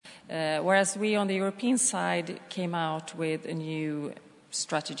Whereas we on the European side came out with a new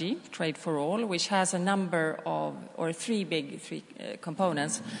strategy, Trade for All, which has a number of, or three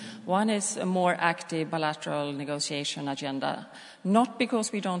components. One is a more active bilateral negotiation agenda, not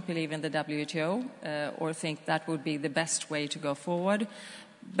because we don't believe in the WTO or think that would be the best way to go forward,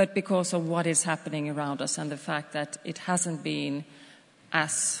 but because of what is happening around us and the fact that it hasn't been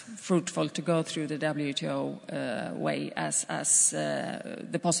as fruitful to go through the WTO way as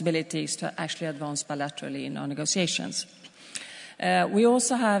the possibilities to actually advance bilaterally in our negotiations. We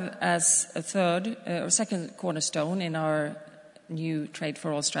also have as a third or second cornerstone in our new Trade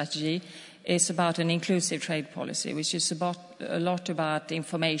for All strategy is about an inclusive trade policy, which is a lot about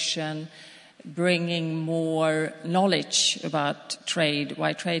information, bringing more knowledge about trade,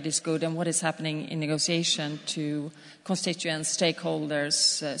 why trade is good and what is happening in negotiation to constituents,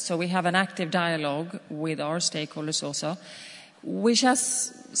 stakeholders. So we have an active dialogue with our stakeholders also, which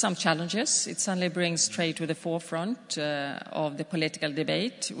has some challenges. It suddenly brings trade to the forefront of the political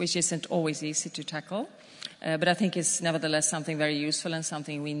debate, which isn't always easy to tackle. But I think it's nevertheless something very useful and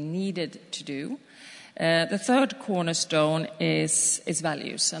something we needed to do. The third cornerstone is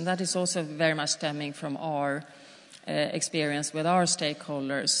values, and that is also very much stemming from our experience with our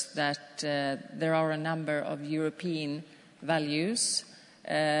stakeholders, that there are a number of European values,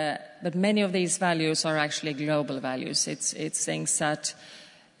 but many of these values are actually global values. It's things that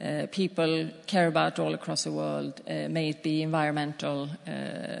people care about all across the world, may it be environmental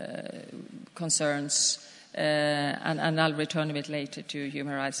concerns, and I'll return a bit later to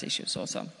human rights issues also.